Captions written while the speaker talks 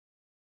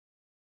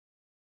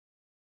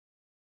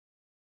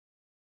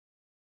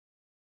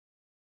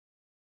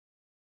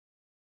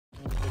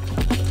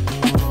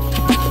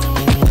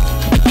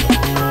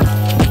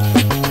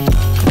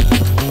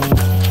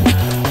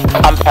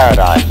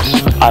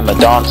I'm a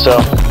dancer,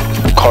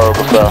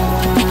 choreographer,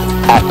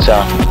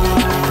 actor,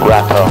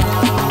 rapper,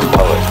 and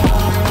poet.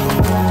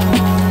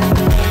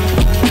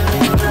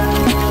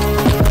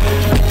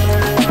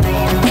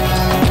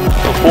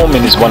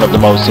 Performing is one of the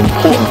most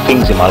important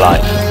things in my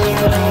life,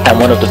 and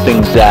one of the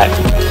things that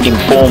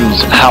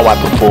informs how I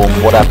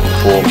perform, what I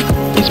perform,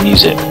 is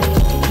music.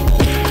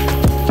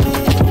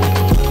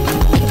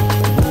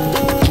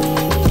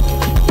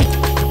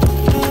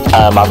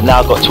 I've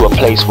now got to a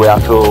place where I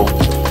feel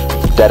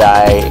that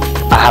I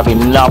have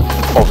enough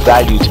of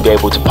value to be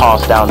able to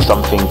pass down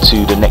something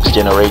to the next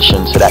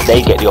generation so that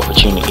they get the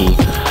opportunity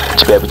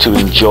to be able to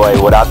enjoy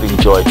what I've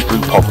enjoyed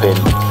through popping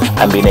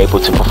and being able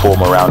to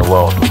perform around the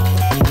world.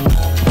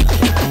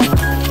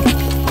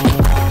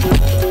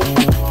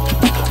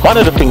 One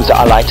of the things that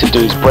I like to do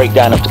is break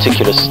down a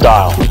particular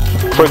style.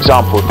 For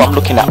example, if I'm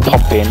looking at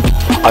popping,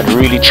 I'd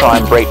really try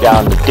and break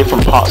down the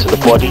different parts of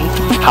the body,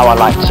 how I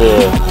like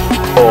to,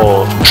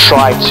 or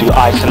try to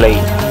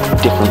isolate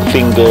different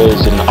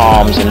fingers and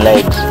arms and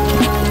legs,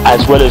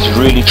 as well as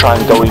really try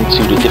and go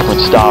into the different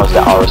styles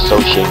that are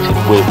associated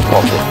with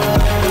popping.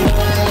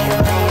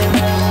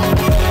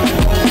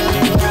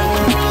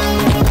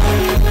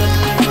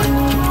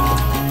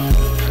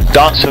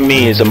 Dance for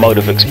me is a mode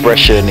of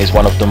expression, is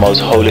one of the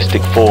most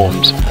holistic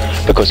forms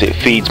because it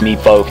feeds me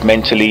both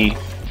mentally,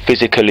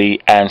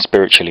 physically and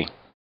spiritually.